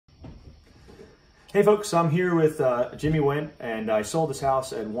Hey folks, I'm here with Jimmy Went, and I sold this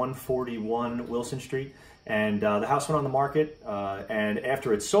house at 141 Wilson Street, and the house went on the market, and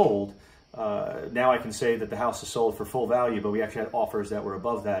after it sold, now I can say that the house is sold for full value, but we actually had offers that were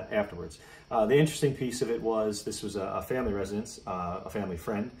above that afterwards. The interesting piece of it was this was a family residence, a family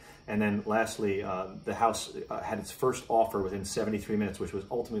friend, and then lastly, the house had its first offer within 73 minutes, which was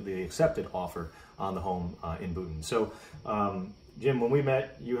ultimately the accepted offer on the home in Boonton. So, Jim, when we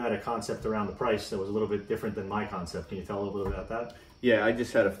met, you had a concept around the price that was a little bit different than my concept. Can you tell a little bit about that? Yeah, I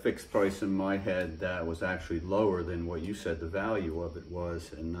just had a fixed price in my head that was actually lower than what you said the value of it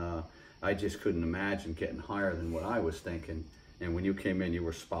was, and I just couldn't imagine getting higher than what I was thinking. And when you came in, you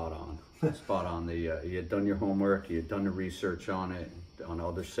were spot on. Spot on. You had done your homework, you had done the research on it, on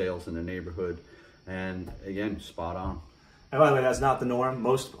other sales in the neighborhood, and again, spot on. And by the way, that's not the norm.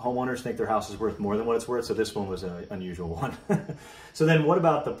 Most homeowners think their house is worth more than what it's worth, so this one was an unusual one. So then what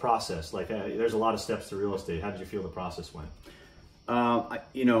about the process? Like, there's a lot of steps to real estate. How did you feel the process went?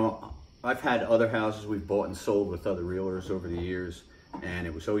 I've had other houses we've bought and sold with other realtors over the years, and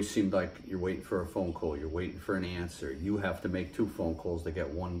it was always seemed like you're waiting for a phone call, you're waiting for an answer. You have to make 2 phone calls to get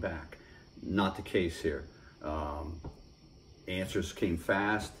 1 back. Not the case here. Answers came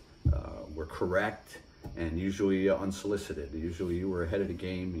fast, were correct, and usually unsolicited. Usually you were ahead of the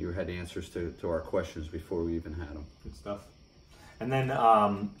game. You had answers to our questions before we even had them. Good stuff. And then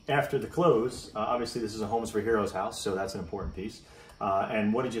after the close, obviously this is a Homes for Heroes house, so that's an important piece.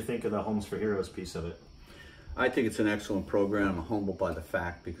 And what did you think of the Homes for Heroes piece of it? I think it's an excellent program. I'm humbled by the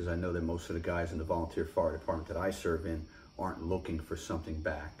fact because I know that most of the guys in the volunteer fire department that I serve in aren't looking for something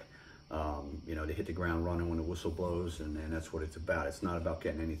back. They hit the ground running when the whistle blows, and that's what it's about. It's not about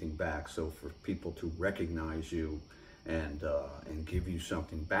getting anything back. So for people to recognize you and give you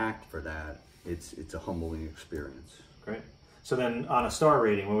something back for that, it's a humbling experience. Great. So then on a star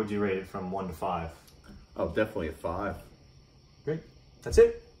rating, what would you rate it from 1 to 5? Oh, definitely a 5. Great. That's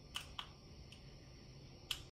it.